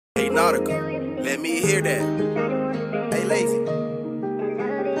nautical. Let me hear that. Hey, lazy.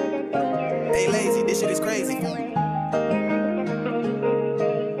 Hey, lazy, this shit is crazy.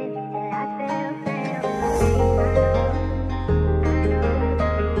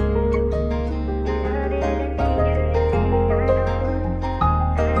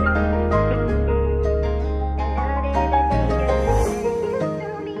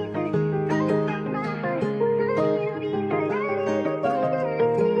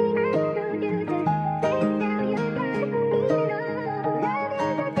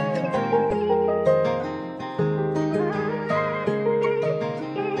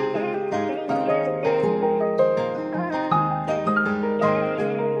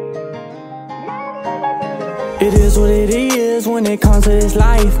 It is what it is when it comes to this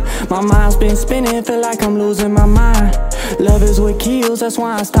life. My mind's been spinning, feel like I'm losing my mind. Love is what kills, that's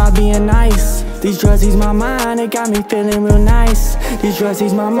why I stopped being nice. These drugs ease my mind, it got me feeling real nice. These drugs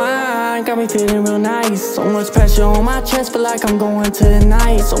ease my mind, got me feeling real nice. So much pressure on my chest, feel like I'm going to the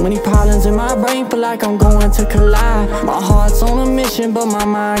night. So many problems in my brain, feel like I'm going to collide. My heart's on a mission, but my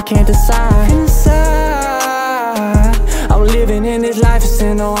mind can't decide. I'm living in this life,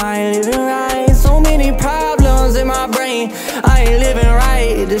 and no, I ain't living right. So many problems in my brain, I ain't living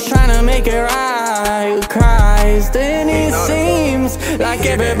right. Just trying to make it right with Christ. And it seems like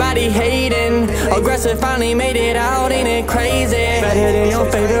everybody hating. Aggressive finally made it out, ain't it crazy? Better than your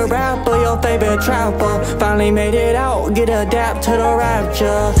favorite rapper, your favorite trapper. Finally made it out, get adapt to the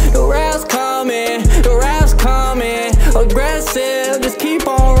rapture. The rap's coming, the rap's coming. Aggressive, just keep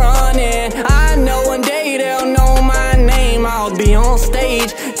on running. I know one day they'll know my name. I'll be on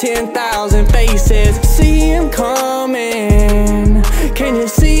stage, 10,000 faces. See him coming, can you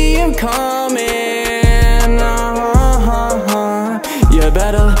see him coming?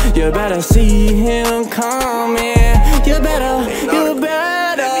 You better see him coming. You better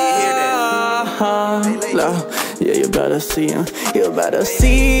yeah, you better see him. You better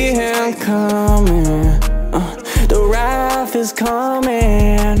see him coming. The wrath is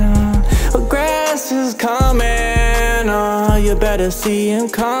coming. The grass is coming. You better see him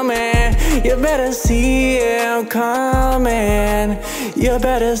coming. You better see him coming. You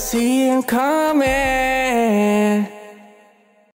better see him coming.